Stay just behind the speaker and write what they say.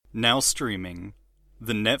Now streaming,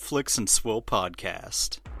 the Netflix and Swill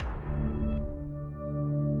podcast.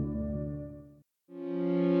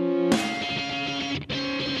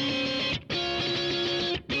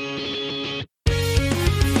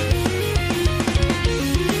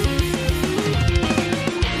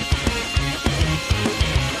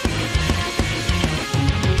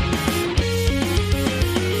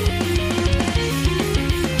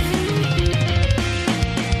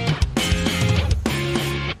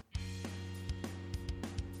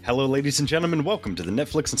 Hello, ladies and gentlemen. Welcome to the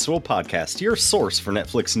Netflix and Swill podcast, your source for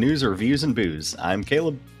Netflix news, reviews, and booze. I'm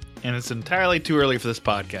Caleb. And it's entirely too early for this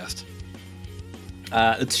podcast.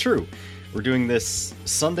 It's true. We're doing this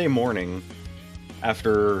Sunday morning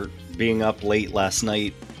after being up late last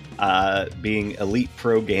night, being elite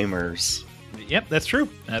pro gamers. Yep, that's true.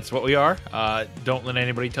 That's what we are. Don't let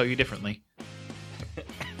anybody tell you differently.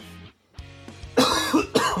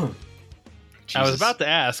 I was about to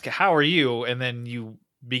ask, how are you? And then you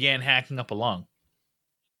began hacking up a lung.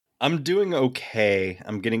 I'm doing okay.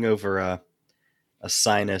 I'm getting over a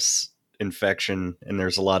sinus infection, and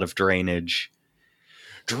there's a lot of drainage.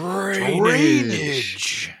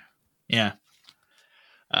 Drainage. Yeah.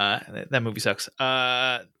 That movie sucks.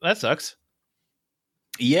 That sucks.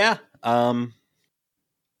 Yeah. I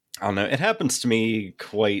don't know. It happens to me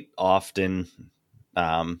quite often.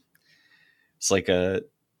 It's like a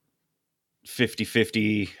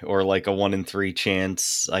 50-50 or like a 1 in 3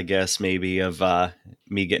 chance, I guess, maybe, of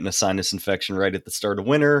me getting a sinus infection right at the start of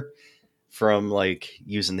winter from like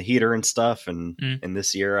using the heater and stuff. And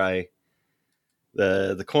this year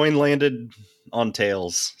the coin landed on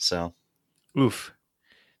Tails. So Oof.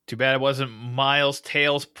 Too bad it wasn't Miles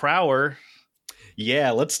Tails Prower.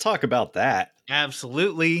 Yeah, let's talk about that.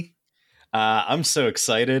 Absolutely. I'm so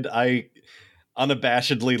excited. I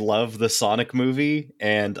unabashedly love the Sonic movie,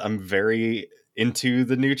 and I'm very into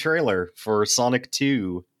the new trailer for Sonic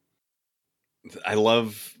 2. I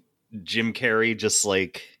love Jim Carrey just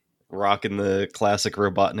like rocking the classic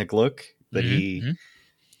Robotnik look that he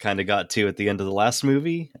kind of got to at the end of the last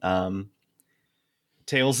movie.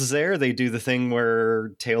 Tails is there. They do the thing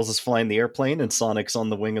where Tails is flying the airplane and Sonic's on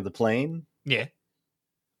the wing of the plane. Yeah.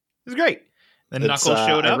 It's great. Then Knuckles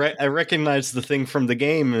showed up. I recognized the thing from the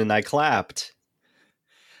game and I clapped.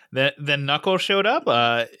 Then Knuckles showed up.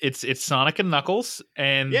 It's Sonic and Knuckles,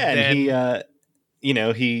 and and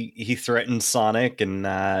he threatens Sonic,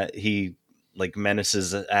 and he like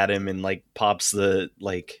menaces at him and like pops the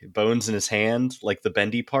like bones in his hand, like the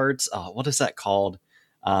bendy parts. Oh, what is that called?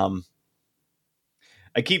 I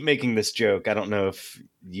keep making this joke. I don't know if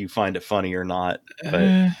you find it funny or not,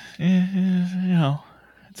 but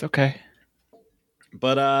it's okay.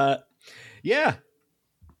 But yeah.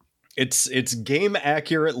 It's game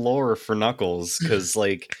accurate lore for Knuckles, because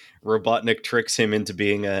like Robotnik tricks him into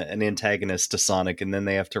being an antagonist to Sonic, and then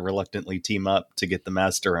they have to reluctantly team up to get the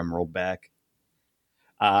Master Emerald back.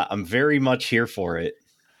 I'm very much here for it.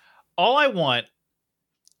 All I want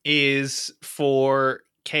is for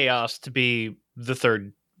Chaos to be the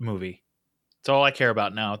third movie. That's all I care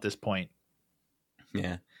about now at this point.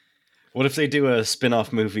 Yeah. What if they do a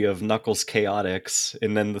spin-off movie of Knuckles Chaotix,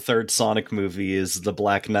 and then the third Sonic movie is the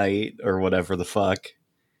Black Knight, or whatever the fuck?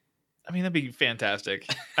 I mean, that'd be fantastic.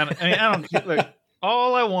 I don't look,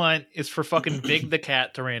 all I want is for fucking Big the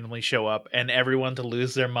Cat to randomly show up and everyone to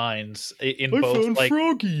lose their minds in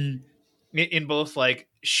both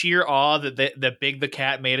sheer awe that Big the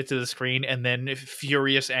Cat made it to the screen, and then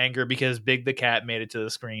furious anger because Big the Cat made it to the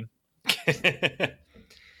screen.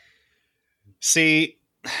 See,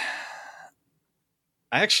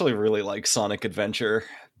 I actually really like Sonic Adventure,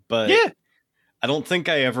 but I don't think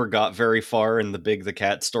I ever got very far in the Big the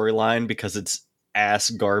Cat storyline because it's ass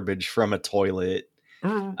garbage from a toilet.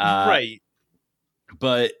 Right.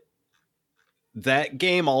 But that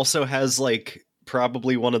game also has like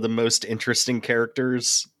probably one of the most interesting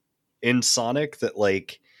characters in Sonic that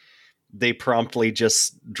like they promptly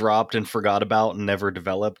just dropped and forgot about and never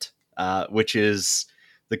developed, which is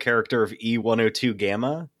the character of E102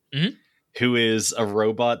 Gamma. Mm-hmm. Who is a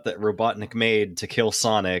robot that Robotnik made to kill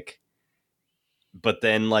Sonic, but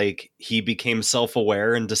then like he became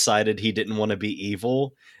self-aware and decided he didn't want to be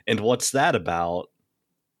evil. And what's that about?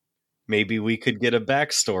 Maybe we could get a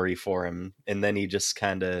backstory for him, and then he just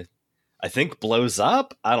kind of, I think, blows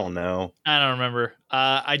up. I don't know. I don't remember.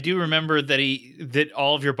 I do remember that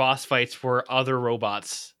all of your boss fights were other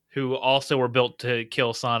robots who also were built to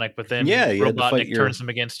kill Sonic, but then Robotnik turns them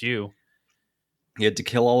against you. You had to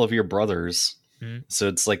kill all of your brothers. Mm-hmm. So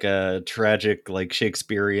it's like a tragic, like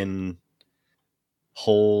Shakespearean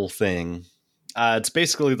whole thing. It's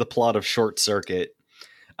basically the plot of Short Circuit.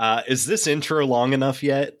 Is this intro long enough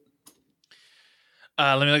yet?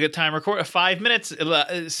 Let me look at time. Record 5 minutes.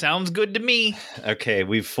 It sounds good to me. Okay,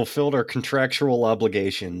 we've fulfilled our contractual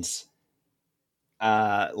obligations.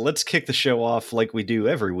 Let's kick the show off like we do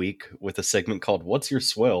every week with a segment called What's Your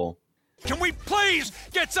Swill? Can we please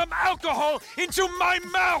get some alcohol into my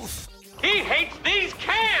mouth? He hates these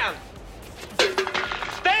cans!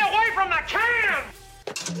 Stay away from the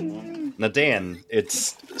cans! Now, Dan,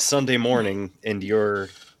 it's Sunday morning, and you're,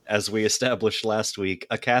 as we established last week,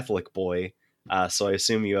 a Catholic boy, so I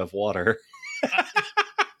assume you have water.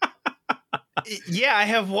 Yeah, I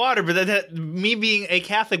have water, but that me being a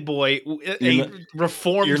Catholic boy,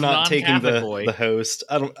 reformed You're not taking boy. the host.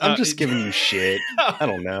 I'm just giving you shit. I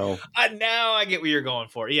don't know. Now I get what you're going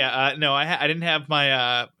for. Yeah, no, I didn't have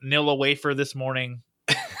my Nilla wafer this morning.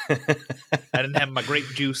 I didn't have my grape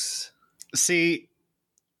juice. See,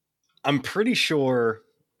 I'm pretty sure,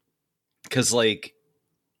 because, like,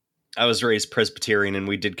 I was raised Presbyterian and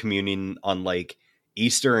we did communion on, like,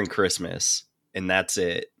 Easter and Christmas, and that's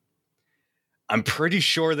it. I'm pretty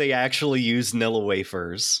sure they actually used Nilla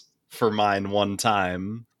wafers for mine one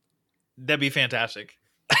time. That'd be fantastic.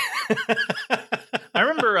 I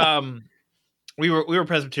remember we were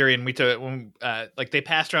Presbyterian. We took when like they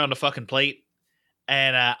passed around a fucking plate,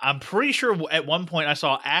 and I'm pretty sure at one point I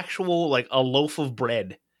saw actual like a loaf of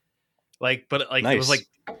bread, like nice. It was like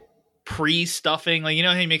pre-stuffing. Like, you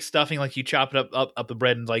know how you make stuffing, like you chop it up the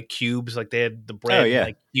bread in like cubes. Like they had the bread in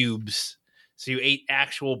like cubes, so you ate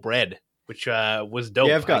actual bread. Which was dope.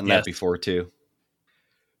 Yeah, I've gotten that before, too.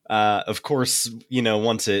 Of course, you know,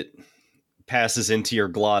 once it passes into your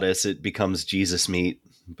glottis, it becomes Jesus meat.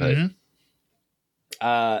 But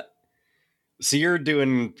so you're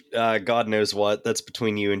doing God knows what. That's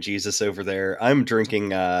between you and Jesus over there. I'm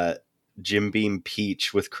drinking Jim Beam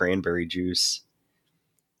Peach with cranberry juice.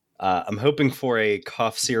 I'm hoping for a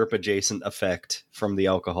cough syrup adjacent effect from the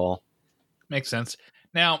alcohol. Makes sense.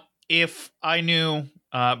 Now, if I knew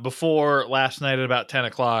before last night at about 10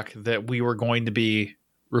 o'clock that we were going to be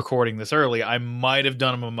recording this early, I might have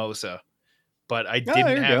done a mimosa, but I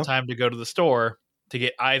didn't have time to go to the store to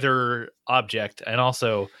get either object. And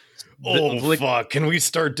also, fuck, can we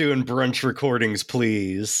start doing brunch recordings,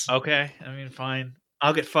 please? Okay, I mean, fine.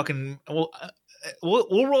 I'll get fucking.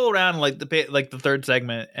 We'll roll around like the third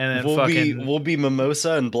segment, and then we'll be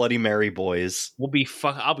mimosa and Bloody Mary boys. I'll be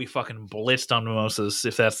fucking blitzed on mimosas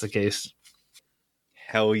if that's the case.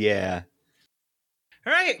 Hell yeah!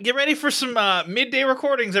 All right, get ready for some midday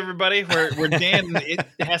recordings, everybody. Where Dan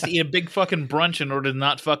has to eat a big fucking brunch in order to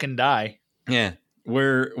not fucking die. Yeah,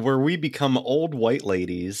 where we become old white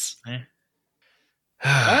ladies. All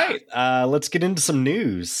right, let's get into some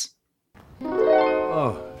news.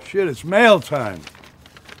 Oh shit! It's mail time.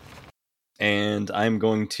 And I'm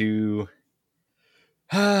going to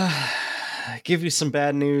give you some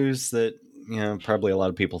bad news that, you know, probably a lot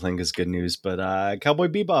of people think is good news, but Cowboy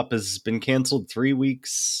Bebop has been canceled 3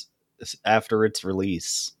 weeks after its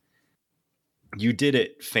release. You did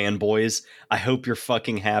it, fanboys. I hope you're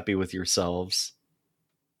fucking happy with yourselves.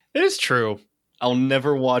 It is true. I'll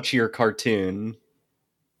never watch your cartoon.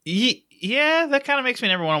 Yeah, that kind of makes me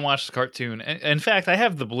never want to watch the cartoon. In fact, I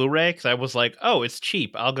have the Blu-ray because I was like, oh, it's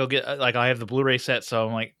cheap. I'll go get, like, I have the Blu-ray set, so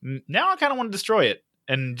I'm like, now I kind of want to destroy it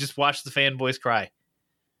and just watch the fanboys cry.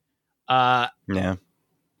 Yeah.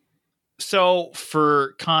 So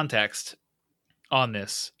for context on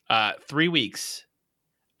this, 3 weeks,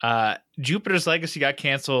 Jupiter's Legacy got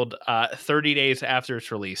canceled 30 days after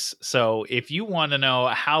its release. So if you want to know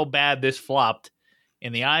how bad this flopped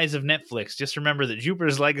in the eyes of Netflix, just remember that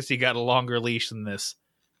Jupiter's Legacy got a longer leash than this.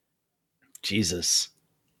 Jesus.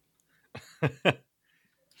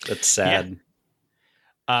 That's sad.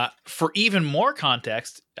 Yeah. For even more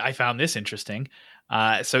context, I found this interesting.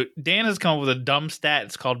 So Dan has come up with a dumb stat.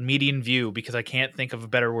 It's called median view because I can't think of a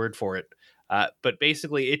better word for it. But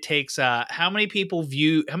basically, it takes how many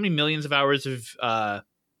millions of hours of a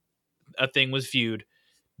thing was viewed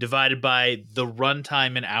divided by the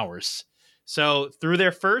runtime in hours. So through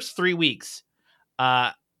their first 3 weeks,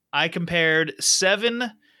 I compared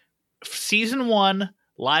 7 season 1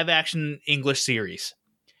 live action English series.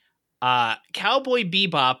 Cowboy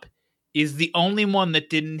Bebop is the only one that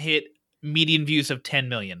didn't hit median views of 10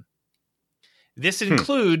 million. This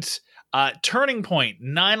includes Turning Point,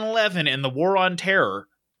 9/11, and the War on Terror,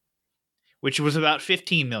 which was about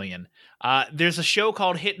 15 million. There's a show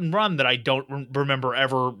called Hit and Run that I don't remember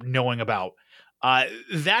ever knowing about.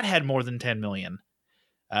 That had more than 10 million.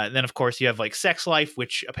 Then, of course, you have like Sex Life,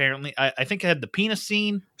 which apparently I think it had the penis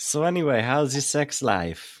scene. So anyway, how's your sex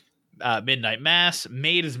life? Midnight Mass.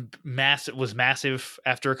 Made was massive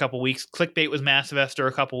after a couple weeks. Clickbait was massive after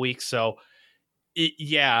a couple weeks. So,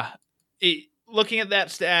 looking at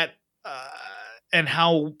that stat and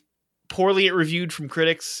how poorly it reviewed from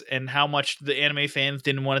critics and how much the anime fans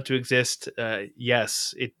didn't want it to exist,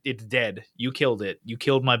 yes, it's dead. You killed it. You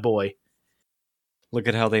killed my boy. Look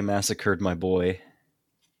at how they massacred my boy.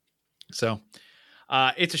 So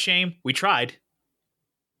it's a shame. We tried.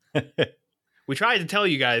 We tried to tell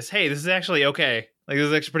you guys, hey, this is actually okay. Like, this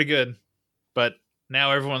is actually pretty good. But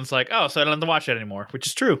now everyone's like, oh, so I don't have to watch it anymore, which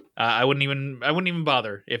is true. I wouldn't even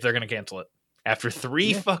bother if they're going to cancel it after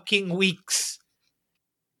 3 fucking weeks.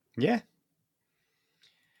 Yeah.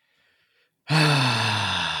 All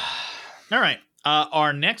right.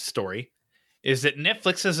 Our next story is that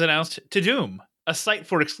Netflix has announced To Doom, a site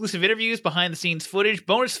for exclusive interviews, behind-the-scenes footage,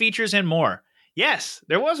 bonus features, and more. Yes,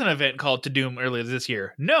 there was an event called To Doom earlier this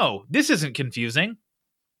year. No, this isn't confusing.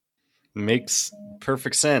 Makes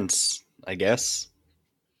perfect sense, I guess.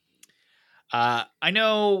 I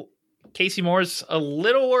know Casey Moore's a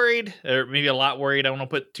little worried, or maybe a lot worried. I don't want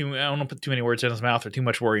to put too many words in his mouth or too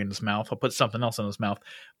much worry in his mouth. I'll put something else in his mouth.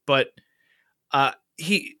 But a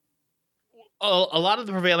lot of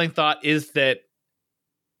the prevailing thought is that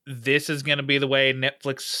this is going to be the way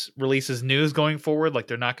Netflix releases news going forward. Like,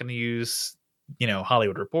 they're not going to use,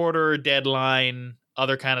 Hollywood Reporter, Deadline,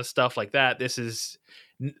 other kind of stuff like that. This is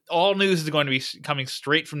all news is going to be coming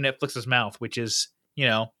straight from Netflix's mouth, which is,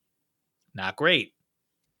 not great.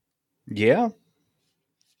 Yeah.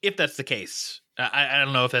 If that's the case. I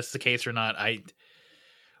don't know if that's the case or not.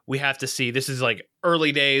 We have to see. This is like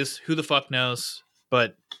early days. Who the fuck knows?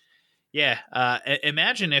 But yeah,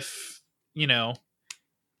 imagine if,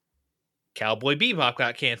 Cowboy Bebop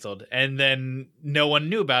got canceled and then no one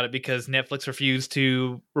knew about it because Netflix refused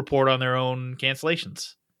to report on their own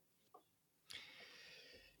cancellations.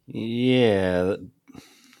 Yeah, that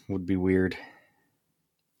would be weird.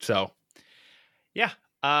 So, yeah,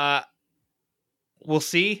 we'll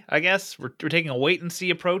see, I guess. We're taking a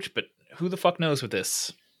wait-and-see approach, but who the fuck knows with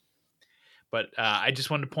this? But I just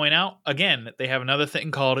wanted to point out, again, that they have another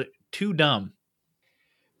thing called Too Dumb.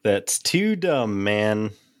 That's too dumb,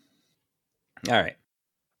 man. All right.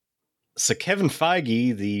 So Kevin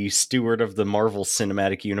Feige, the steward of the Marvel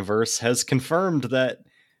Cinematic Universe, has confirmed that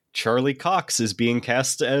Charlie Cox is being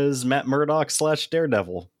cast as Matt Murdock /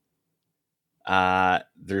 Daredevil.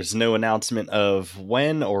 There's no announcement of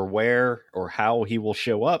when or where or how he will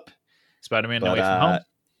show up. Spider-Man No Way From Home?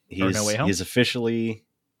 He's, No Way Home? He's officially...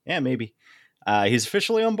 Yeah, maybe. He's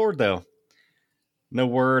officially on board, though. No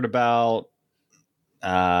word about...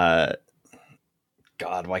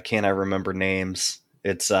 God, why can't I remember names?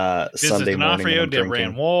 It's Sunday morning. D'Onofrio, Deborah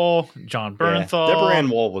Ann Woll, John Bernthal. Yeah, Deborah Ann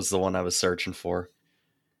Woll was the one I was searching for.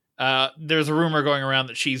 There's a rumor going around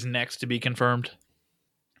that she's next to be confirmed.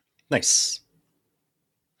 Nice.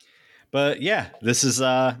 But yeah, this is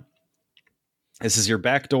your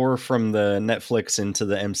backdoor from the Netflix into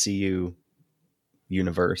the MCU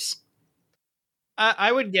universe.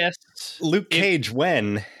 I would guess Luke Cage.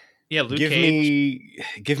 When? Yeah, Luke Cage.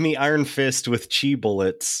 Give me Iron Fist with chi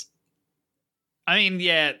bullets. I mean,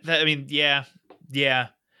 yeah.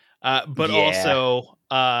 But also,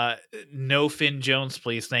 no Finn Jones,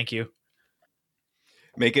 please. Thank you.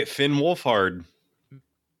 Make it Finn Wolfhard.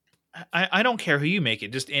 I don't care who you make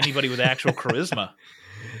it. Just anybody with actual charisma.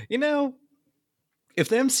 If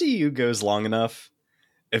the MCU goes long enough,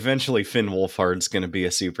 eventually Finn Wolfhard's going to be a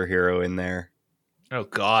superhero in there. Oh,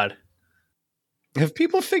 God. Have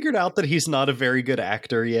people figured out that he's not a very good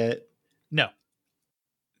actor yet? No.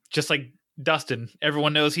 Just like Dustin.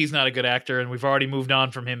 Everyone knows he's not a good actor, and we've already moved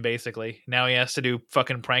on from him, basically. Now he has to do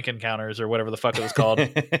fucking prank encounters or whatever the fuck it was called.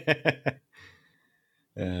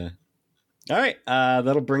 All right.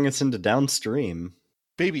 That'll bring us into Downstream.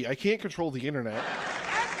 Baby, I can't control the internet.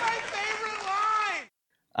 That's my favorite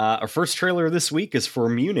line! Our first trailer this week is for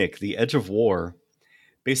Munich, The Edge of War.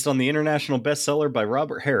 Based on the international bestseller by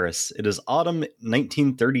Robert Harris, it is autumn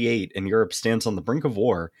 1938 and Europe stands on the brink of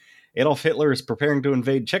war. Adolf Hitler is preparing to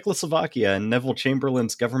invade Czechoslovakia and Neville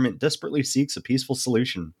Chamberlain's government desperately seeks a peaceful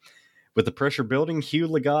solution. With the pressure building, Hugh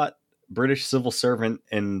Legat, British civil servant,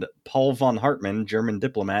 and Paul von Hartmann, German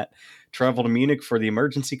diplomat, travel to Munich for the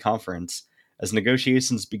emergency conference. As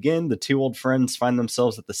negotiations begin, the two old friends find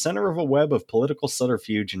themselves at the center of a web of political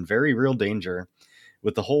subterfuge and very real danger.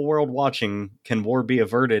 With the whole world watching, can war be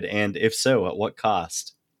averted, and if so, at what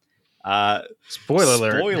cost? Spoiler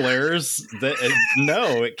alert. Spoilers.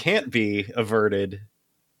 No, it can't be averted.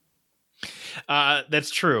 That's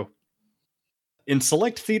true. In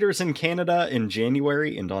select theaters in Canada in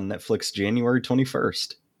January and on Netflix January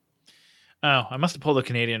 21st. Oh, I must have pulled a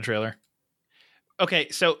Canadian trailer. Okay,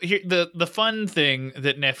 so here the fun thing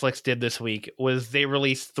that Netflix did this week was they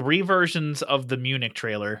released 3 versions of the Munich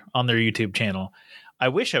trailer on their YouTube channel. I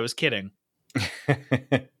wish I was kidding.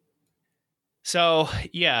 So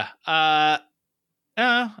yeah,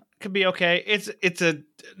 could be okay. It's a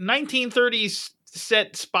 1930s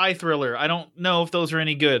set spy thriller. I don't know if those are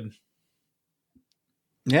any good.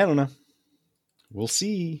 Yeah, I don't know. We'll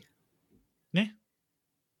see. Yeah.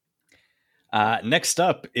 Next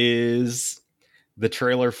up is the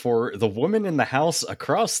trailer for The Woman in the House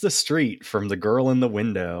Across the Street from the Girl in the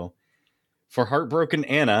Window. For heartbroken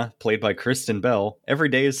Anna, played by Kristen Bell, every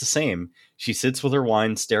day is the same. She sits with her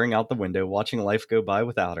wine, staring out the window, watching life go by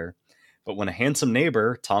without her. But when a handsome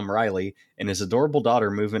neighbor, Tom Riley, and his adorable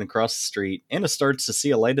daughter move in across the street, Anna starts to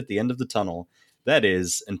see a light at the end of the tunnel. That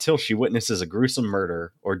is, until she witnesses a gruesome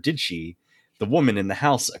murder. Or did she? The Woman in the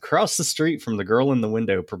House Across the Street from the Girl in the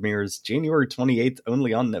Window premieres January 28th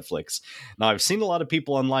only on Netflix. Now, I've seen a lot of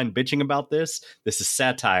people online bitching about this. This is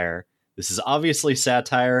satire. This is obviously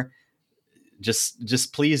satire.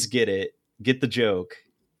 Just please get it. Get the joke.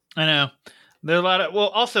 I know. There are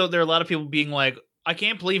a lot of people being like, I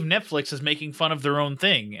can't believe Netflix is making fun of their own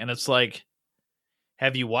thing. And it's like,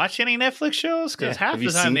 have you watched any Netflix shows? Because half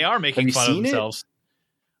the time they are making fun of themselves.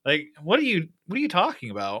 Like, what are you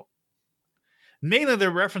talking about? Mainly they're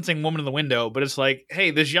referencing Woman in the Window, but it's like, hey,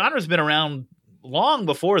 this genre's been around long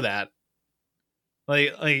before that.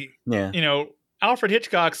 Like yeah. You know, Alfred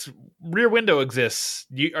Hitchcock's Rear Window exists.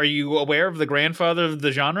 Are you aware of the grandfather of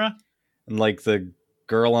the genre? And like the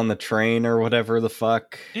Girl on the Train or whatever the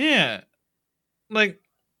fuck. Yeah. Like,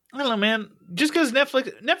 I don't know, man. Just because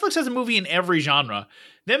Netflix has a movie in every genre,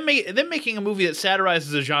 them making a movie that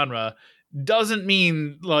satirizes a genre doesn't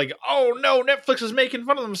mean like, oh no, Netflix is making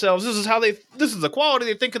fun of themselves. This is the quality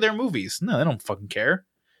they think of their movies. No, they don't fucking care.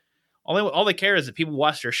 All they care is that people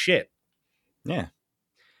watch their shit. Yeah.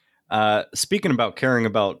 Speaking about caring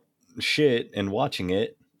about shit and watching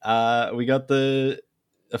it, we got the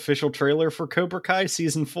official trailer for Cobra Kai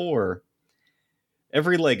Season 4.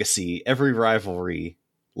 Every legacy, every rivalry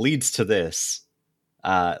leads to this.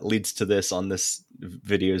 On this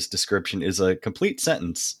video's description is a complete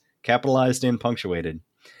sentence, capitalized and punctuated.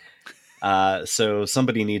 So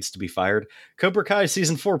somebody needs to be fired. Cobra Kai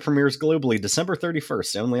Season 4 premieres globally December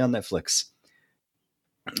 31st, only on Netflix.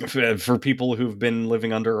 For people who've been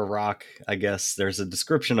living under a rock, I guess, there's a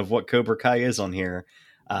description of what Cobra Kai is on here.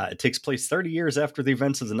 It takes place 30 years after the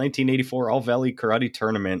events of the 1984 All-Valley Karate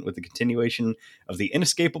Tournament, with the continuation of the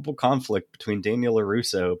inescapable conflict between Daniel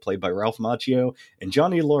LaRusso, played by Ralph Macchio, and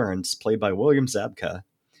Johnny Lawrence, played by William Zabka.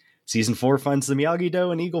 Season 4 finds the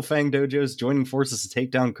Miyagi-Do and Eagle Fang dojos joining forces to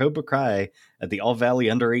take down Cobra Kai at the All-Valley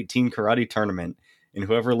Under-18 Karate Tournament, and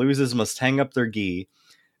whoever loses must hang up their gi.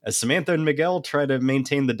 As Samantha and Miguel try to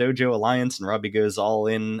maintain the dojo alliance and Robbie goes all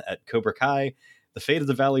in at Cobra Kai, the fate of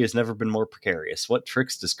the valley has never been more precarious. What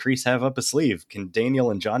tricks does Kreese have up his sleeve? Can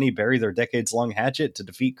Daniel and Johnny bury their decades-long hatchet to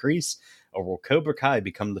defeat Kreese? Or will Cobra Kai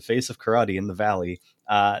become the face of karate in the valley?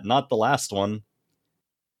 Not the last one.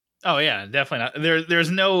 Oh, yeah, definitely not.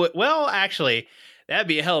 There's no... Well, actually, that'd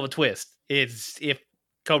be a hell of a twist. It's if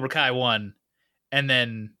Cobra Kai won, and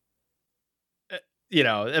then,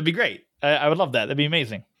 that'd be great. I would love that. That'd be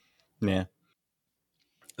amazing. Yeah.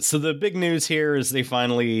 So the big news here is they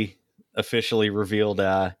finally officially revealed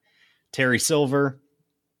Terry Silver.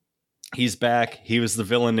 He's back. He was the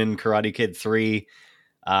villain in Karate Kid 3,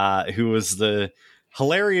 who was the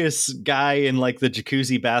hilarious guy in like the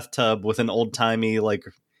jacuzzi bathtub with an old-timey like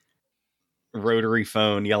rotary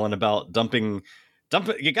phone yelling about dump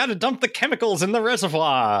it, you gotta dump the chemicals in the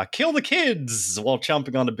reservoir, kill the kids, while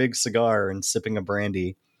chomping on a big cigar and sipping a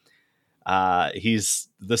brandy. He's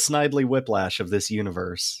the Snidely Whiplash of this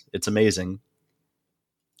universe. It's amazing.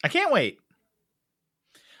 I can't wait.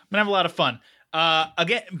 I'm gonna have a lot of fun.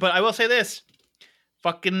 Again, but I will say this.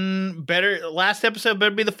 Fucking better. Last episode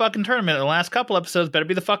better be the fucking tournament. The last couple episodes better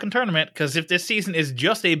be the fucking tournament. Because if this season is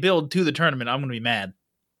just a build to the tournament, I'm gonna be mad.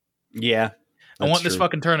 Yeah. I want this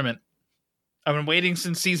fucking tournament. I've been waiting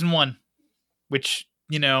since season 1. Which,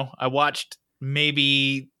 I watched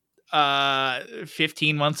maybe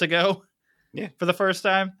 15 months ago. Yeah. For the first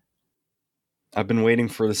time. I've been waiting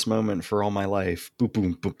for this moment for all my life. Boom,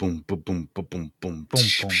 boom, boom, boom, boom, boom, boom, boom, boom,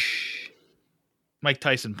 boom. Mike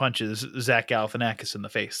Tyson punches Zach Galifianakis in the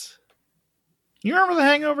face. You remember The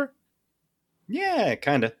Hangover? Yeah,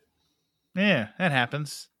 kind of. Yeah, that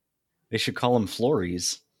happens. They should call him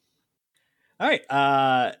Flores. All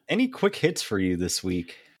right. Any quick hits for you this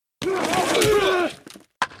week? I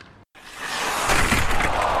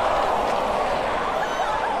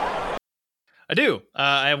do.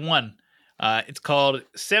 I have one. It's called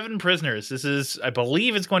Seven Prisoners. This is, I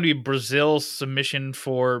believe, it's going to be Brazil's submission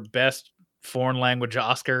for Best Foreign Language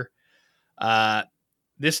Oscar.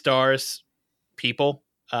 This stars people.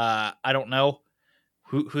 I don't know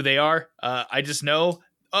who they are. I just know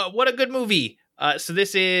what a good movie. So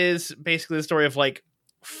this is basically the story of like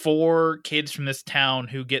 4 kids from this town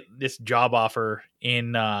who get this job offer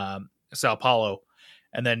in Sao Paulo,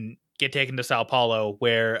 and then get taken to Sao Paulo,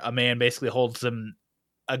 where a man basically holds them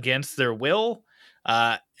against their will,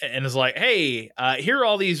 and is like, "Hey, here are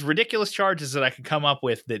all these ridiculous charges that I could come up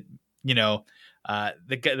with that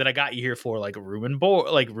that I got you here for, like room and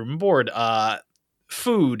board,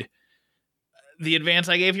 food, the advance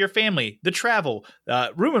I gave your family, the travel,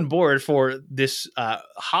 room and board for this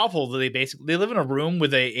hovel that they live in a room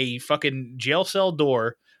with a fucking jail cell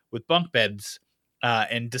door with bunk beds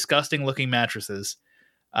and disgusting looking mattresses.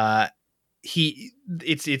 It's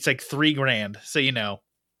like $3,000, so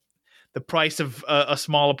the price of a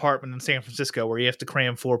small apartment in San Francisco where you have to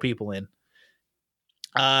cram 4 people in.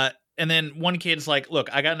 And then one kid's like, "Look,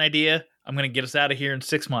 I got an idea. I'm going to get us out of here in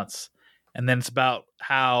 6 months." And then it's about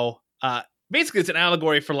how basically it's an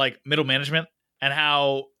allegory for like middle management and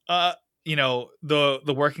how the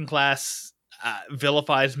working class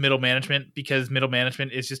vilifies middle management because middle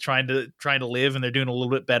management is just trying to live, and they're doing a little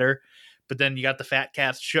bit better. But then you got the fat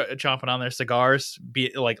cats chomping on their cigars,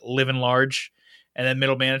 like living large, and then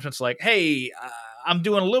middle management's like, "Hey, I'm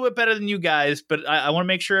doing a little bit better than you guys, but I want to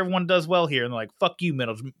make sure everyone does well here." And they're like, "Fuck you,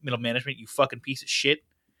 middle management, you fucking piece of shit."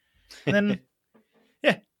 And then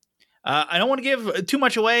yeah. I don't want to give too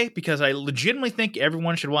much away because I legitimately think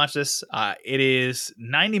everyone should watch this. It is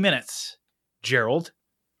 90 minutes, Gerald.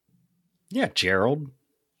 Yeah, Gerald.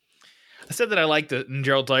 I said that I liked it, and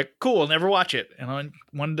Gerald's like, "Cool, I'll never watch it." And I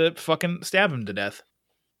wanted to fucking stab him to death.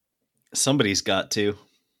 Somebody's got to.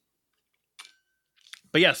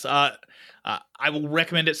 But yes, I will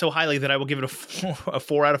recommend it so highly that I will give it a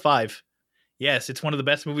 4 out of 5. Yes, it's one of the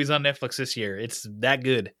best movies on Netflix this year. It's that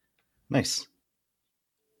good. Nice.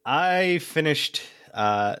 I finished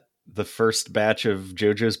the first batch of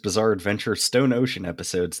JoJo's Bizarre Adventure Stone Ocean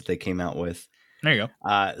episodes that they came out with. There you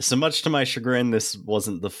go. So much to my chagrin, this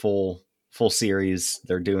wasn't the full series.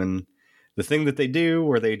 They're doing the thing that they do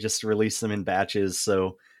where they just release them in batches.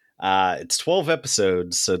 So it's 12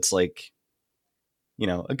 episodes. So it's like,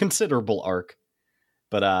 a considerable arc.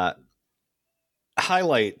 But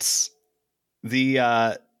highlights,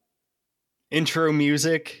 the intro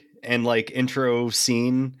music and like intro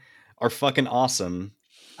scene are fucking awesome.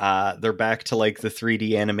 They're back to like the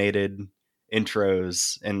 3D animated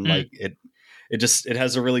intros, and like it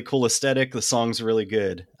has a really cool aesthetic. The song's really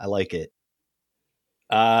good. I like it.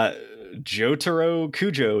 Jotaro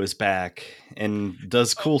Kujo is back and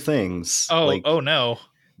does cool things. Oh no.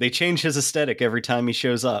 They change his aesthetic every time he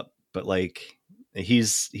shows up, but like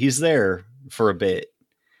he's there for a bit.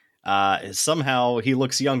 Somehow he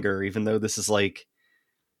looks younger, even though this is like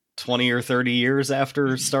 20 or 30 years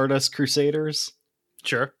after Stardust Crusaders.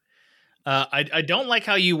 Sure. I don't like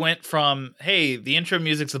how you went from, "Hey, the intro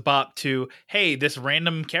music's a bop," to, "Hey, this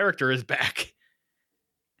random character is back."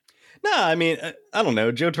 No, I mean, I don't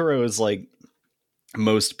know. Jotaro is like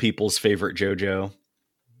most people's favorite JoJo.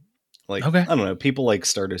 Like, okay. I don't know. People like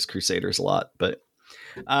Stardust Crusaders a lot, but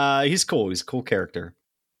he's cool. He's a cool character.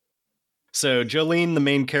 So Jolene, the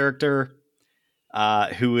main character,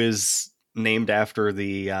 who is named after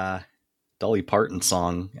the Dolly Parton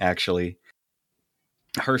song, actually.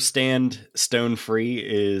 Her stand, Stone Free,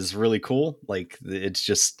 is really cool. Like, it's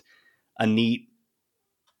just a neat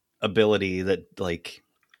ability that, like,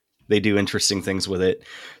 they do interesting things with it.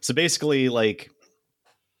 So basically, like,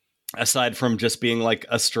 aside from just being like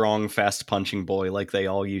a strong, fast punching boy like they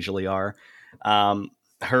all usually are,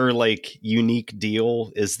 her like unique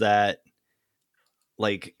deal is that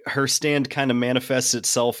like her stand kind of manifests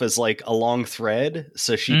itself as like a long thread,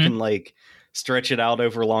 so she can like stretch it out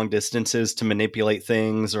over long distances to manipulate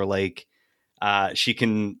things, or like she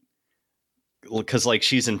can, because like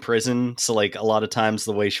she's in prison, so like a lot of times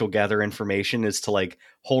the way she'll gather information is to like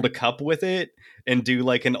hold a cup with it and do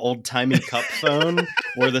like an old-timey cup phone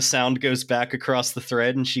where the sound goes back across the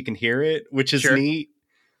thread and she can hear it, which is neat.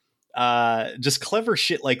 Just clever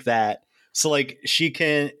shit like that. So like she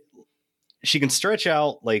can stretch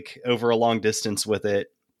out like over a long distance with it,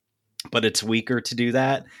 but it's weaker to do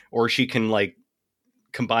that. Or she can like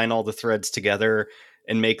combine all the threads together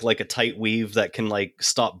and make like a tight weave that can like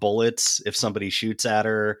stop bullets if somebody shoots at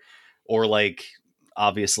her. Or like,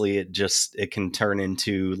 obviously it can turn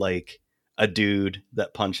into like a dude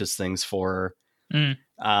that punches things for her.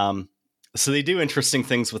 So they do interesting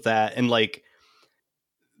things with that. And like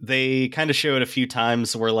they kind of show it a few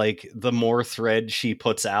times where like the more thread she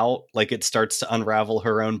puts out, like it starts to unravel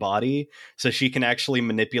her own body. So she can actually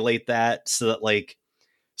manipulate that so that like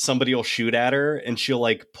somebody will shoot at her and she'll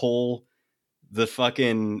like pull the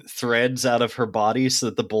fucking threads out of her body so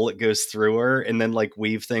that the bullet goes through her and then like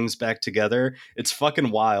weave things back together. It's fucking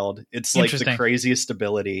wild. It's like the craziest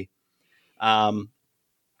ability. And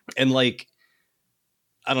like,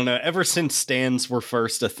 I don't know, ever since stands were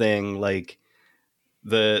first a thing, like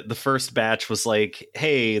the first batch was like,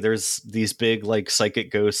 hey, there's these big like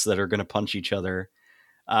psychic ghosts that are going to punch each other.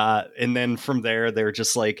 And then from there, they're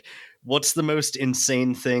just like, what's the most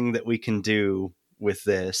insane thing that we can do with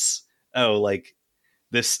this? Oh, like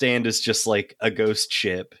this stand is just like a ghost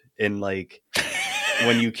ship, and like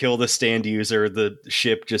when you kill the stand user, the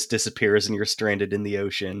ship just disappears and you're stranded in the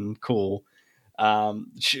ocean. Cool.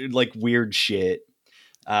 Like weird shit.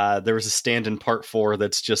 There was a stand in part 4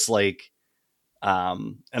 that's just like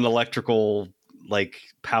an electrical like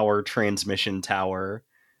power transmission tower,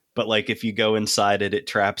 but like if you go inside it, it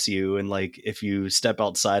traps you, and like if you step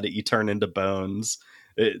outside it, you turn into bones.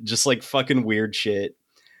 Just like fucking weird shit.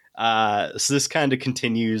 So this kind of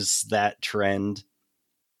continues that trend.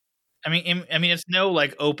 I mean, it's no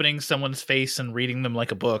like opening someone's face and reading them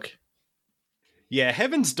like a book. Yeah,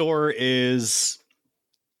 Heaven's Door is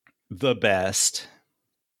the best.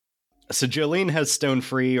 So Jolene has Stone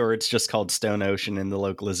Free, or it's just called Stone Ocean in the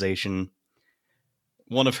localization.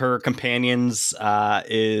 One of her companions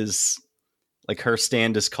is like her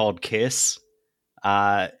stand is called Kiss.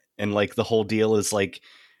 And like the whole deal is like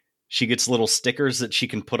she gets little stickers that she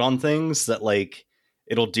can put on things that like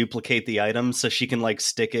it'll duplicate the item, so she can like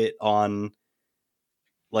stick it on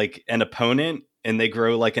like an opponent and they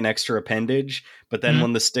grow like an extra appendage. But then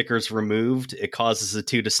when the sticker's removed, it causes the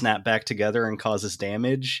two to snap back together and causes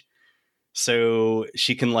damage. So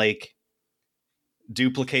she can like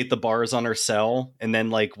duplicate the bars on her cell and then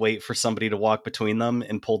like wait for somebody to walk between them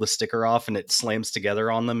and pull the sticker off, and it slams together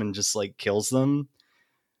on them and just like kills them,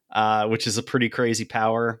 which is a pretty crazy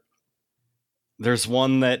power. There's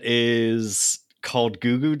one that is called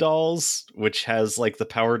Goo Goo Dolls, which has like the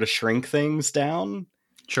power to shrink things down.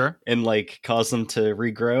 Sure. And like cause them to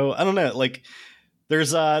regrow. I don't know. Like there's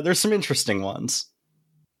some interesting ones.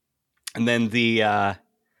 And then the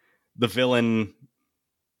villain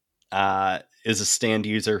is a stand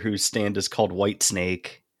user whose stand is called White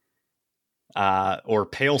Snake, or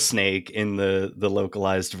Pale Snake in the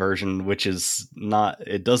localized version, which is not,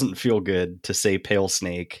 it doesn't feel good to say Pale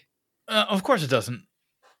Snake. Of course it doesn't,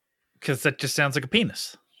 because that just sounds like a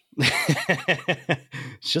penis.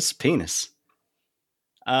 It's just a penis.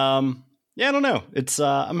 Yeah, I don't know. It's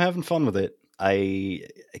I'm having fun with it. I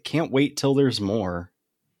can't wait till there's more.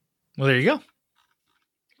 Well, there you go.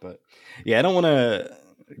 But yeah, I don't want to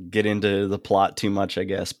get into the plot too much, I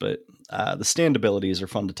guess, but the stand abilities are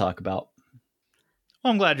fun to talk about.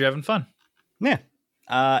 Well, I'm glad you're having fun. Yeah.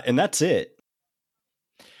 And that's it.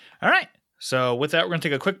 All right. So with that, we're going to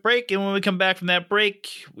take a quick break. And when we come back from that break,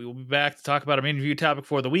 we will be back to talk about our main review topic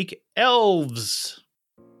for the week, elves.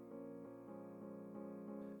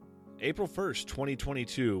 April 1st,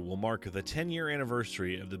 2022 will mark the 10-year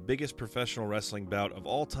anniversary of the biggest professional wrestling bout of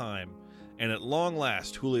all time, and at long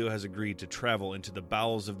last, Julio has agreed to travel into the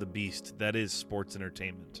bowels of the beast that is sports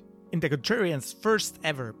entertainment. In the Contrarians' first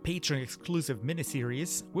ever Patreon-exclusive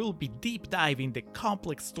miniseries, we'll be deep diving the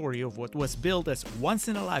complex story of what was billed as once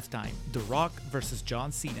in a lifetime, The Rock vs.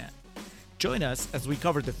 John Cena. Join us as we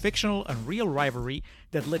cover the fictional and real rivalry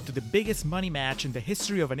that led to the biggest money match in the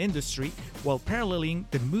history of an industry, while paralleling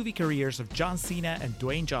the movie careers of John Cena and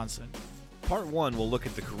Dwayne Johnson. Part 1 will look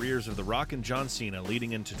at the careers of The Rock and John Cena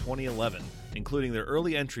leading into 2011, including their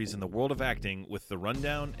early entries in the world of acting with The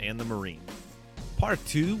Rundown and The Marine. Part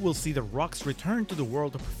 2 will see The Rock's return to the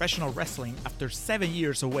world of professional wrestling after 7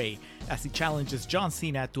 years away, as he challenges John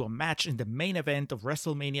Cena to a match in the main event of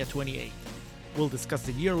WrestleMania 28. We'll discuss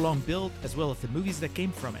the year-long build as well as the movies that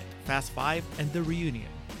came from it, Fast 5 and The Reunion.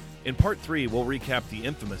 In Part 3, we'll recap the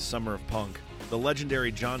infamous Summer of Punk, the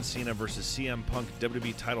legendary John Cena vs. CM Punk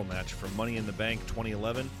WWE title match from Money in the Bank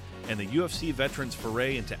 2011, and the UFC veterans'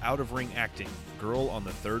 foray into out-of-ring acting, Girl on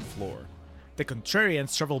the Third Floor. The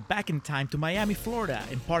Contrarians travel back in time to Miami, Florida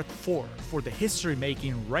in Part 4 for the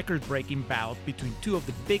history-making, record-breaking bout between two of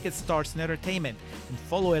the biggest stars in entertainment, and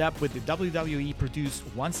follow it up with the WWE-produced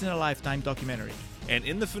once-in-a-lifetime documentary. And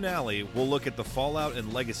in the finale, we'll look at the fallout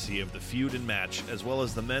and legacy of the feud and match, as well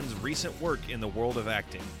as the men's recent work in the world of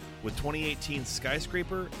acting, with 2018's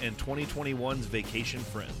Skyscraper and 2021's Vacation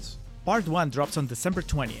Friends. Part 1 drops on December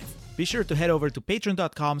 20th. Be sure to head over to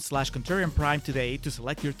patreon.com/Contrarian Prime today to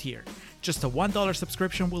select your tier. Just a $1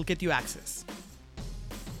 subscription will get you access.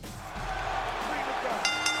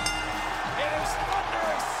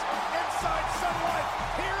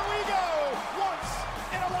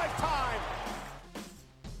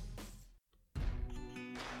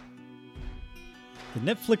 The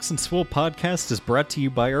Netflix and Swill podcast is brought to you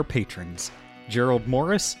by our patrons: Gerald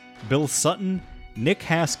Morris, Bill Sutton, Nick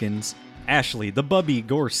Haskins, Ashley the Bubby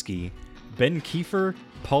Gorski, Ben Kiefer,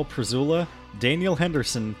 Paul Prezula, Daniel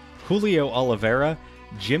Henderson, Julio Oliveira,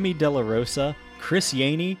 Jimmy Della Rosa, Chris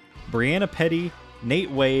Yaney, Brianna Petty,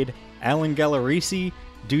 Nate Wade, Alan Gallerisi,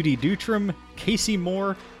 Duty Dutram, Casey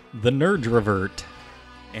Moore, The Nerd Revert,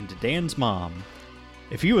 and Dan's mom.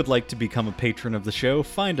 If you would like to become a patron of the show,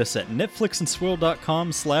 find us at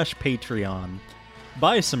netflixandswill.com/Patreon.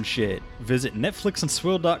 Buy some shit. Visit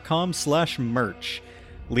netflixandswill.com/merch.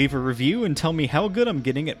 Leave a review and tell me how good I'm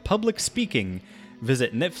getting at public speaking.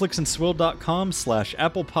 Visit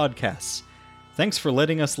netflixandswill.com/Apple Podcasts. Thanks for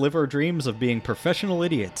letting us live our dreams of being professional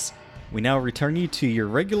idiots. We now return you to your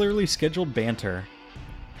regularly scheduled banter.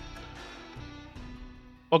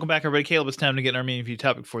 Welcome back, everybody. Caleb, it's time to get our main view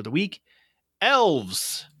topic for the week.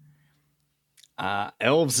 Elves.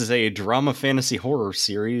 Elves is a drama fantasy horror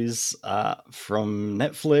series from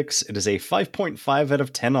Netflix. It is a 5.5 out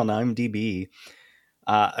of 10 on IMDb.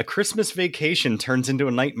 A Christmas vacation turns into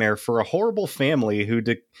a nightmare for a horrible family who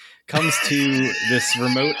comes to this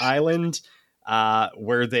remote island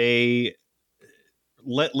where they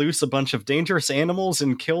let loose a bunch of dangerous animals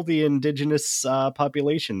and kill the indigenous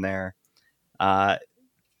population there.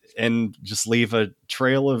 And just leave a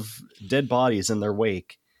trail of dead bodies in their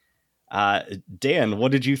wake. Dan,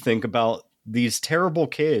 what did you think about these terrible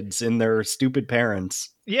kids and their stupid parents?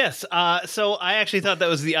 Yes, so I actually thought that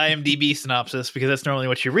was the IMDb synopsis, because that's normally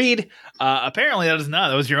what you read. Apparently that is not.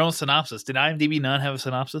 That was your own synopsis. Did IMDb not have a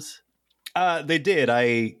synopsis? They did.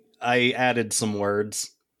 I added some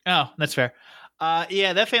words. Oh, that's fair.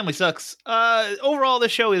 Yeah, that family sucks. Overall,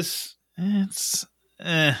 this show is... It's...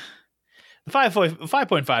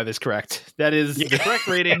 5.5 is correct. That is the correct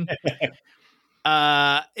rating.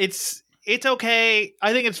 It's okay.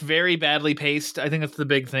 I think it's very badly paced. I think that's the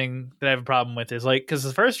big thing that I have a problem with, is like, because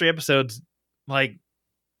the first 3 episodes, like,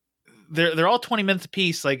 they're all 20 minutes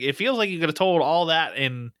apiece. Like, it feels like you could have told all that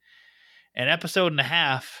in an episode and a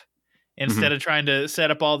half instead of trying to set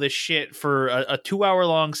up all this shit for a 2-hour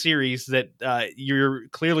long series that you're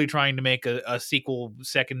clearly trying to make a sequel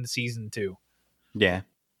second season to. Yeah.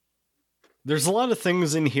 There's a lot of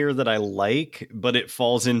things in here that I like, but it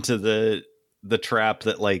falls into the trap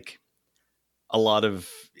that, like, a lot of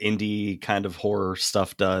indie kind of horror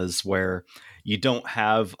stuff does, where you don't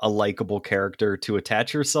have a likable character to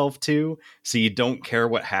attach yourself to, so you don't care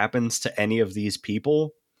what happens to any of these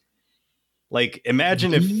people. Like,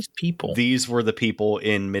 imagine if these were the people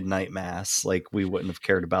in Midnight Mass. Like, we wouldn't have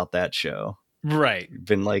cared about that show. Right.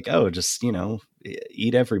 Been like, oh, just,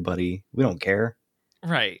 eat everybody. We don't care.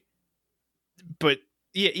 Right. But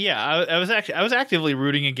yeah, I was actively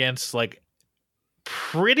rooting against, like,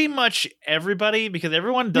 pretty much everybody, because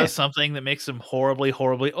everyone does something that makes them horribly.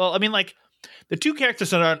 Well, I mean, like, the 2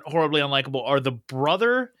 characters that aren't horribly unlikable are the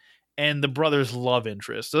brother and the brother's love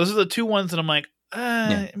interest. Those are the 2 ones that I'm like,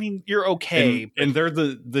 I mean, you're okay, and they're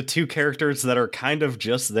the 2 characters that are kind of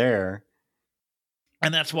just there.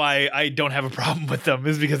 And that's why I don't have a problem with them,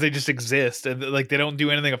 is because they just exist, and, like, they don't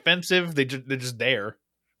do anything offensive. They're just there.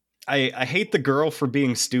 I hate the girl for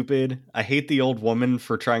being stupid. I hate the old woman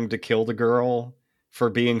for trying to kill the girl for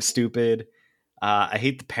being stupid. I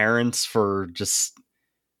hate the parents for just...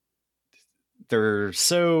 They're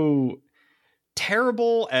so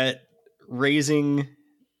terrible at raising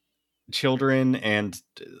children and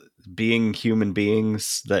being human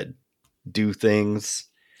beings that do things.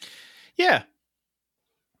 Yeah.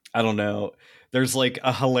 I don't know. There's, like,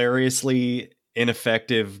 a hilariously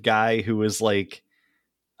ineffective guy who is, like,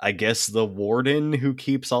 I guess the warden who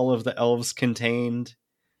keeps all of the elves contained,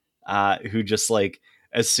 who just, like,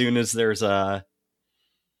 as soon as there's the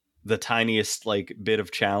tiniest, like, bit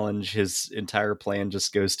of challenge, his entire plan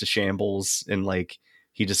just goes to shambles, and, like,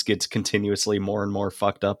 he just gets continuously more and more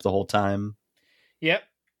fucked up the whole time. Yep.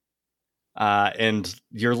 And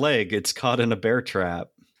your leg, it's caught in a bear trap.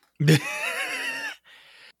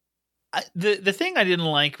 The thing I didn't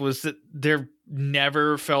like was that there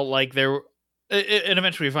never felt like there were... And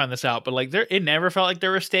eventually we find this out, but, like, it never felt like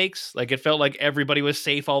there were stakes. Like, it felt like everybody was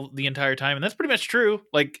safe the entire time, and that's pretty much true.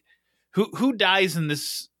 Like, who dies in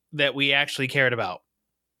this that we actually cared about?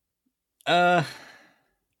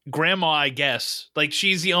 Grandma, I guess. Like,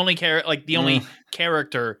 she's the only only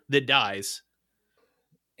character that dies.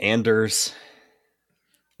 Anders.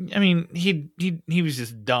 I mean, he was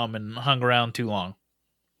just dumb and hung around too long.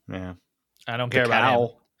 Yeah, I don't care about him.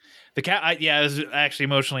 The cow, I was actually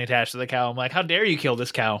emotionally attached to the cow. I'm like, how dare you kill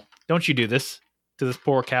this cow? Don't you do this to this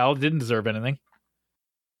poor cow. It didn't deserve anything.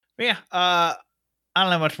 But yeah, I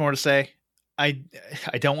don't have much more to say. I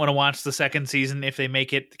don't want to watch the second season if they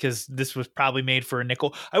make it, because this was probably made for a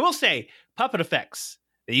nickel. I will say, puppet effects.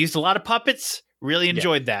 They used a lot of puppets. Really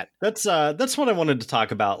enjoyed that. That's what I wanted to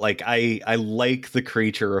talk about. Like, I like the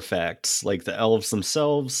creature effects, like the elves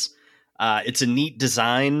themselves. It's a neat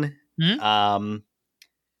design. Mm-hmm.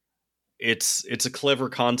 It's a clever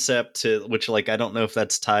concept to which, like, I don't know if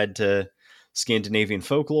that's tied to Scandinavian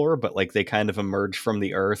folklore, but like they kind of emerge from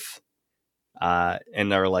the earth,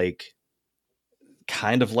 and are like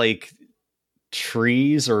kind of like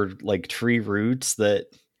trees or like tree roots that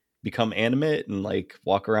become animate and like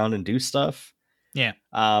walk around and do stuff. Yeah.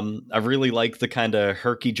 I really like the kind of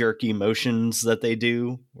herky-jerky motions that they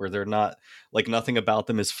do, where they're not like, nothing about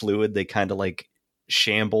them is fluid. They kind of like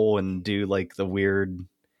shamble and do like the weird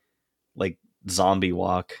like zombie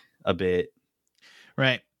walk a bit.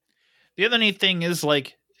 Right. The other neat thing is,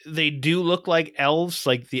 like, they do look like elves,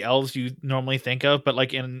 like the elves you normally think of, but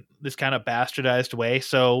like in this kind of bastardized way.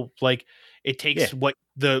 So like it takes what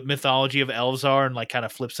the mythology of elves are and like kind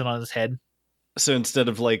of flips it on its head. So instead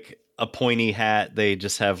of like a pointy hat, they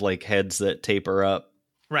just have like heads that taper up.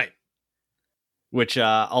 Right. Which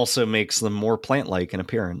also makes them more plant-like in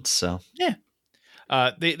appearance. So yeah.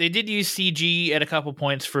 They did use CG at a couple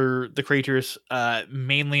points for the creatures,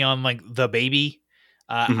 mainly on like the baby.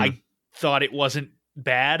 I thought it wasn't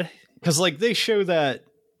bad, because like they show that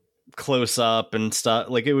close up and stuff.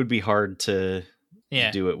 Like it would be hard to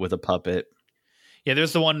do it with a puppet. Yeah,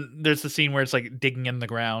 there's the scene where it's like digging in the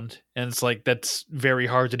ground, and it's like that's very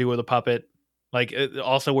hard to do with a puppet. Like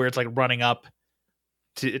also where it's like running up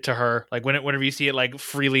to her, like whenever you see it like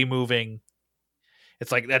freely moving,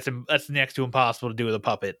 it's like that's next to impossible to do with a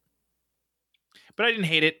puppet. But I didn't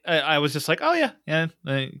hate it. I was just like, oh yeah.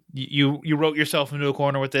 You wrote yourself into a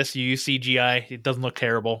corner with this. You use CGI. It doesn't look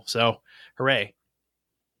terrible. So, hooray.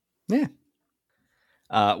 Yeah.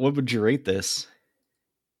 What would you rate this?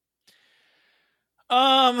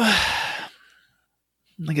 Like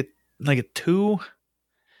a 2.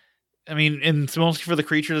 I mean, and it's mostly for the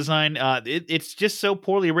creature design. It's just so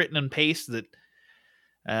poorly written and paced that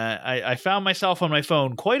I found myself on my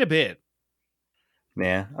phone quite a bit.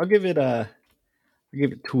 Yeah, I'll give it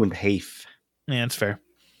 2.5. Yeah, that's fair.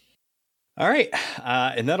 All right,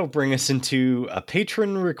 and that'll bring us into a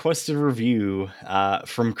patron-requested review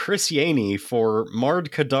from Chris Yaney for Mard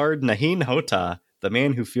Kadard Nahin Hota, The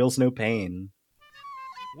Man Who Feels No Pain.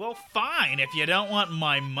 Well, fine, if you don't want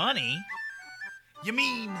my money. You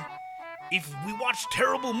mean, if we watch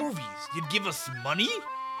terrible movies, you'd give us money?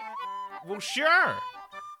 Well, sure.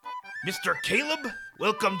 Mr. Caleb,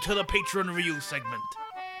 welcome to the Patron Review segment.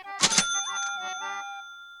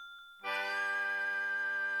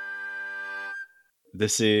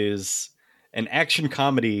 This is an action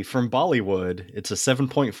comedy from Bollywood. It's a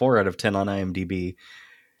 7.4 out of 10 on IMDb.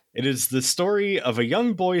 It is the story of a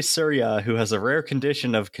young boy, Surya, who has a rare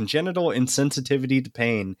condition of congenital insensitivity to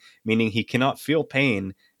pain, meaning he cannot feel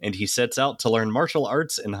pain, and he sets out to learn martial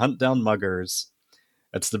arts and hunt down muggers.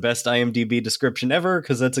 That's the best IMDb description ever,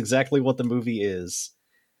 because that's exactly what the movie is.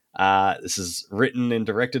 This is written and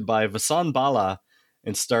directed by Vasan Bala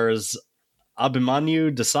and stars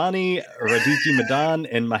Abhimanyu Dasani, Radhiki Madan,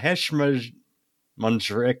 and Mahesh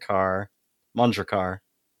Manjrekar.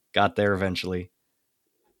 Got there eventually.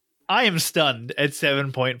 I am stunned at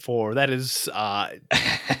 7.4. That is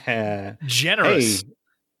generous. Hey,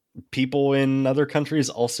 people in other countries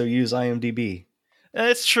also use IMDb.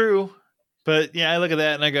 That's true. But yeah, I look at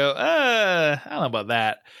that and I go, I don't know about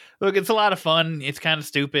that. Look, it's a lot of fun. It's kind of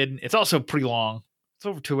stupid. It's also pretty long. It's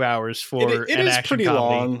over 2 hours for it an is action pretty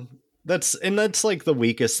comedy. long. That's like the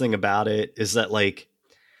weakest thing about it is that like,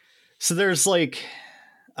 so there's like,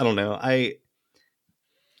 I don't know.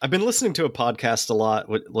 I've been listening to a podcast a lot,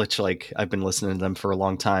 which like I've been listening to them for a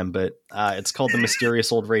long time, but it's called the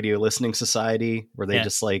Mysterious Old Radio Listening Society, where they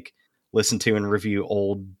just like listen to and review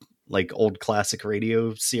old classic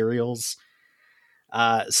radio serials.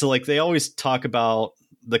 So like they always talk about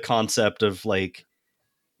the concept of like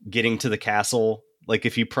getting to the castle. Like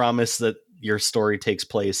if you promise that your story takes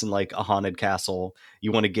place in like a haunted castle,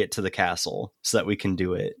 you want to get to the castle so that we can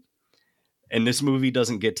do it. And this movie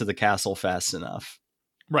doesn't get to the castle fast enough.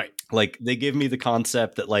 Right. Like they give me the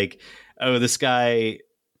concept that like, oh, this guy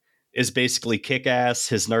is basically kick-ass.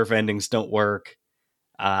 His nerve endings don't work.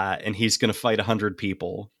 And he's going to fight 100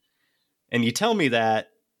 people. And you tell me that.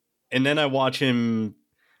 And then I watch him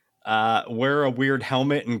wear a weird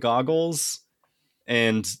helmet and goggles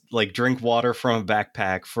and like drink water from a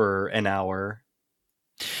backpack for an hour.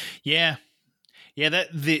 Yeah. Yeah, that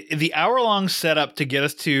the hour-long setup to get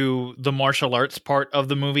us to the martial arts part of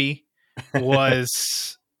the movie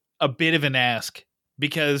was a bit of an ask,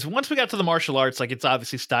 because once we got to the martial arts, like it's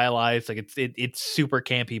obviously stylized, like it's super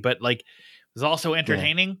campy, but like it was also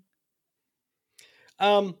entertaining.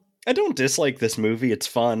 I don't dislike this movie. It's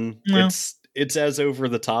fun. No. It's as over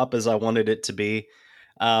the top as I wanted it to be.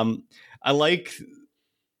 I like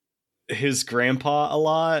his grandpa a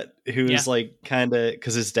lot, who's like kind of,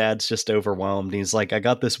 because his dad's just overwhelmed. He's like, I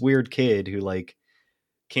got this weird kid who like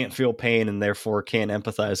can't feel pain and therefore can't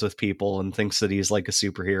empathize with people and thinks that he's like a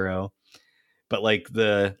superhero. But like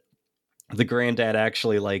the granddad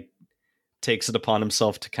actually like takes it upon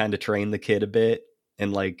himself to kind of train the kid a bit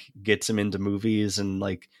and like gets him into movies and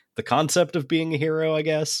like the concept of being a hero, I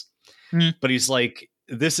guess. But he's like,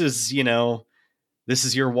 this is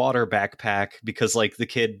your water backpack, because like the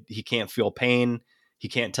kid, he can't feel pain. He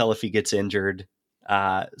can't tell if he gets injured.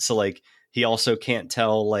 So like he also can't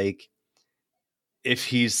tell like if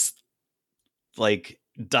he's like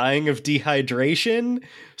dying of dehydration.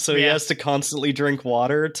 So he has to constantly drink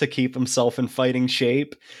water to keep himself in fighting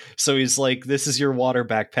shape. So he's like, this is your water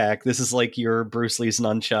backpack. This is like your Bruce Lee's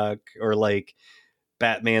nunchuck, or like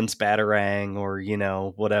Batman's batarang, or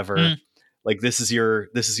whatever. Like this is your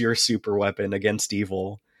super weapon against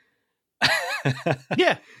evil.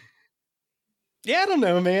 Yeah, I don't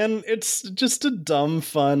know, man. It's just a dumb,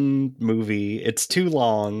 fun movie. It's too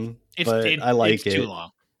long, but I like it. It's too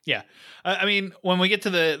long. Yeah, I mean, when we get to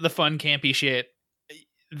the fun, campy shit,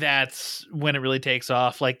 that's when it really takes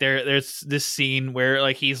off. Like there's this scene where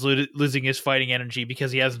like he's losing his fighting energy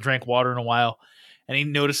because he hasn't drank water in a while. And he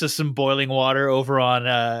notices some boiling water over on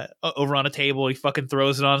a table. He fucking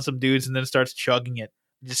throws it on some dudes and then starts chugging it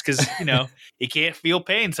just because he can't feel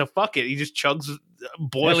pain. So fuck it, he just chugs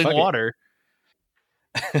boiling water.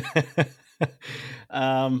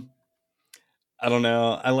 I don't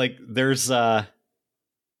know. I like there's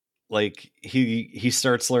like he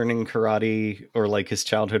starts learning karate, or like his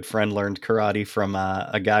childhood friend learned karate from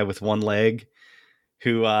a guy with one leg,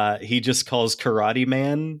 who he just calls Karate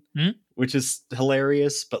Man. Which is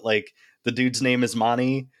hilarious, but like the dude's name is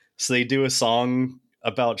Mani, so they do a song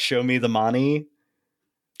about "Show Me the Mani,"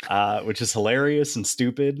 which is hilarious and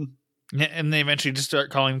stupid. And they eventually just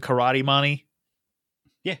start calling him Karate Mani.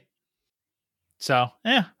 Yeah. So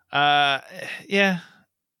yeah. I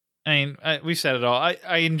mean, we've said it all.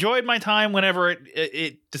 I enjoyed my time whenever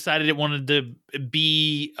it decided it wanted to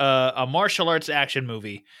be a martial arts action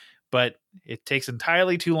movie, but it takes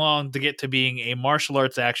entirely too long to get to being a martial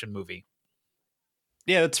arts action movie.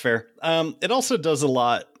 Yeah, that's fair. It also does a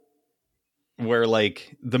lot where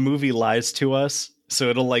like the movie lies to us, so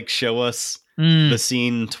it'll like show us the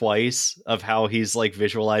scene twice of how he's like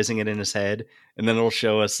visualizing it in his head, and then it'll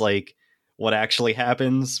show us like what actually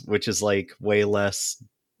happens, which is like way less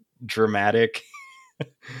dramatic.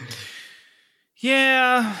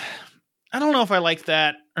 Yeah, I don't know if I like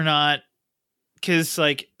that or not. Because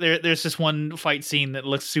like there's this one fight scene that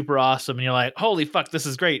looks super awesome, and you're like, "Holy fuck, this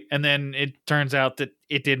is great!" And then it turns out that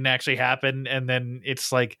it didn't actually happen, and then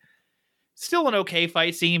it's like still an okay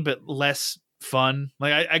fight scene, but less fun.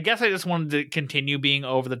 Like I guess I just wanted to continue being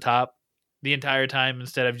over the top the entire time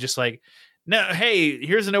instead of just like, no, hey,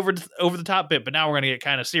 here's an over the top bit, but now we're gonna get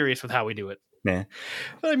kind of serious with how we do it. Yeah,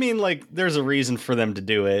 but I mean, like, there's a reason for them to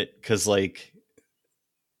do it, because like,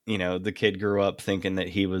 the kid grew up thinking that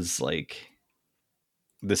he was like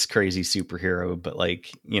this crazy superhero, but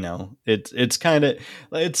like it's kind of,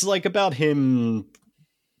 it's like about him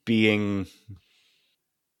being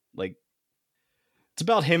like, it's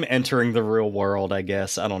about him entering the real world, I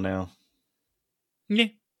guess. I don't know. Yeah.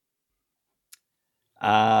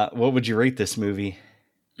 What would you rate this movie?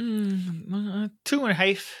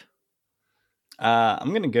 2.5.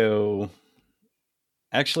 I'm gonna go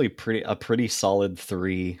actually a pretty solid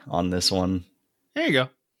 3 on this one. There you go.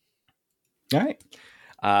 All right.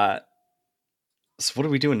 So what are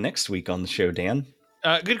we doing next week on the show, Dan?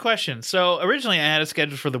 Good question. So originally I had a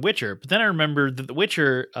schedule for The Witcher, but then I remembered that The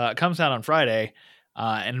Witcher comes out on Friday,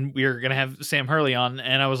 and we were going to have Sam Hurley on,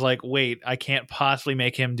 and I was like, wait, I can't possibly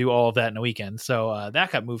make him do all of that in a weekend. So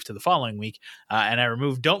that got moved to the following week, and I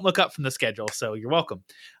removed Don't Look Up from the schedule, so you're welcome.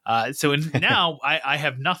 Now I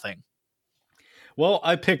have nothing. Well,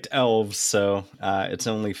 I picked Elves, so it's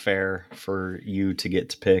only fair for you to get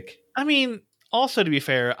to pick. I mean, also to be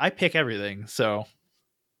fair, I pick everything, so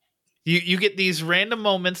you get these random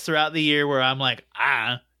moments throughout the year where I'm like,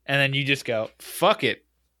 and then you just go, fuck it,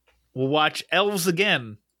 we'll watch Elves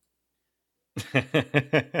again.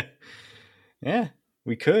 Yeah,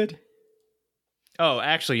 we could. Oh,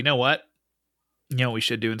 actually, you know what? You know what we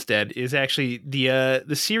should do instead is actually the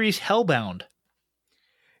series Hellbound.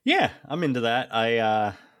 Yeah, I'm into that.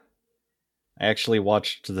 I actually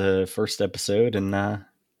watched the first episode, and yeah,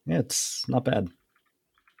 it's not bad.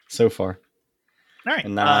 so far. All right.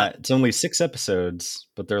 And it's only 6 episodes,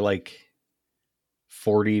 but they're like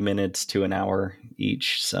 40 minutes to an hour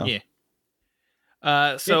each. So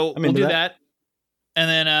so we'll do that. And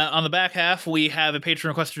then on the back half, we have a patron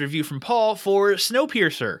requested review from Paul for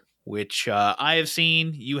Snowpiercer, which I have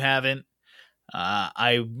seen. You haven't.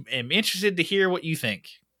 I am interested to hear what you think.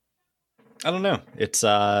 I don't know. It's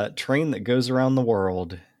a train that goes around the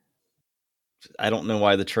world. I don't know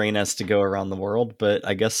why the train has to go around the world, but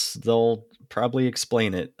I guess they'll probably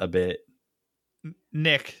explain it a bit.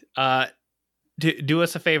 Nick, do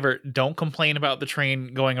us a favor. Don't complain about the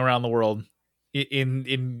train going around the world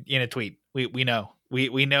in a tweet. We know.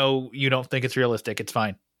 We know you don't think it's realistic. It's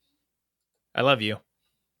fine. I love you.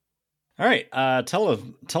 All right. Tell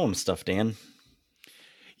them stuff, Dan.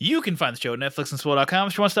 You can find the show at netflixandswill.com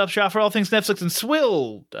if you want to stop shop for all things Netflix and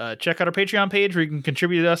Swill. Check out our Patreon page where you can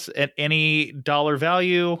contribute to us at any dollar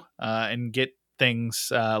value and get things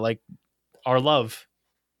like our love,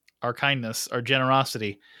 our kindness, our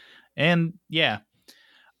generosity. And yeah.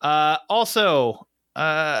 Also,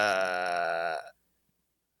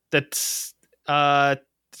 that's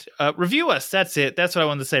review us. That's it. That's what I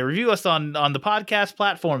wanted to say. Review us on the podcast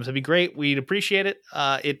platforms. That'd be great. We'd appreciate it.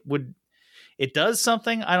 It does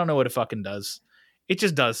something. I don't know what it fucking does. It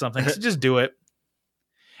just does something. So just do it.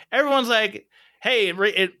 Everyone's like, hey,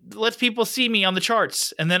 it lets people see me on the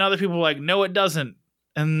charts. And then other people are like, no, it doesn't.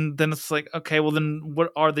 And then it's like, okay, well then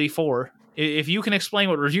what are they for? If you can explain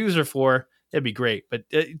what reviews are for, that'd be great. But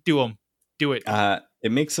do them. Do it.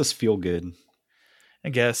 It makes us feel good, I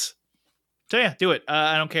guess. So yeah, do it.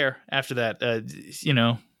 I don't care after that.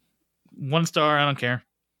 1 star, I don't care.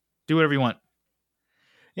 Do whatever you want.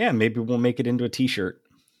 Yeah, maybe we'll make it into a t-shirt.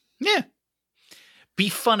 Yeah. Be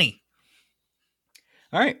funny.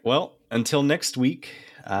 All right. Well, until next week,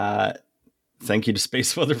 thank you to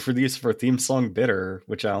Space Weather for the use of our theme song, Bitter,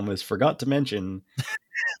 which I almost forgot to mention.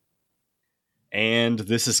 And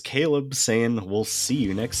this is Caleb saying we'll see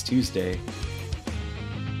you next Tuesday.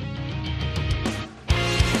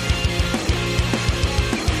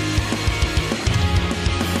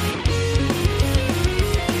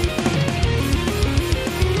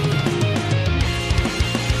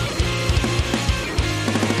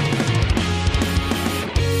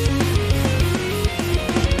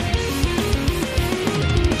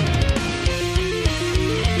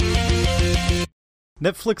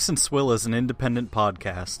 Netflix and Swill is an independent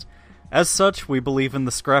podcast. As such, we believe in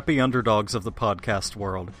the scrappy underdogs of the podcast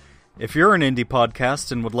world. If you're an indie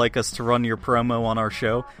podcast and would like us to run your promo on our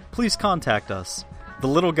show, please contact us. The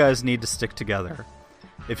little guys need to stick together.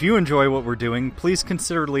 If you enjoy what we're doing, please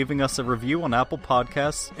consider leaving us a review on Apple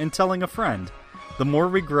Podcasts and telling a friend. The more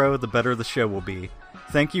we grow, the better the show will be.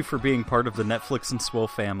 Thank you for being part of the Netflix and Swill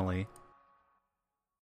family.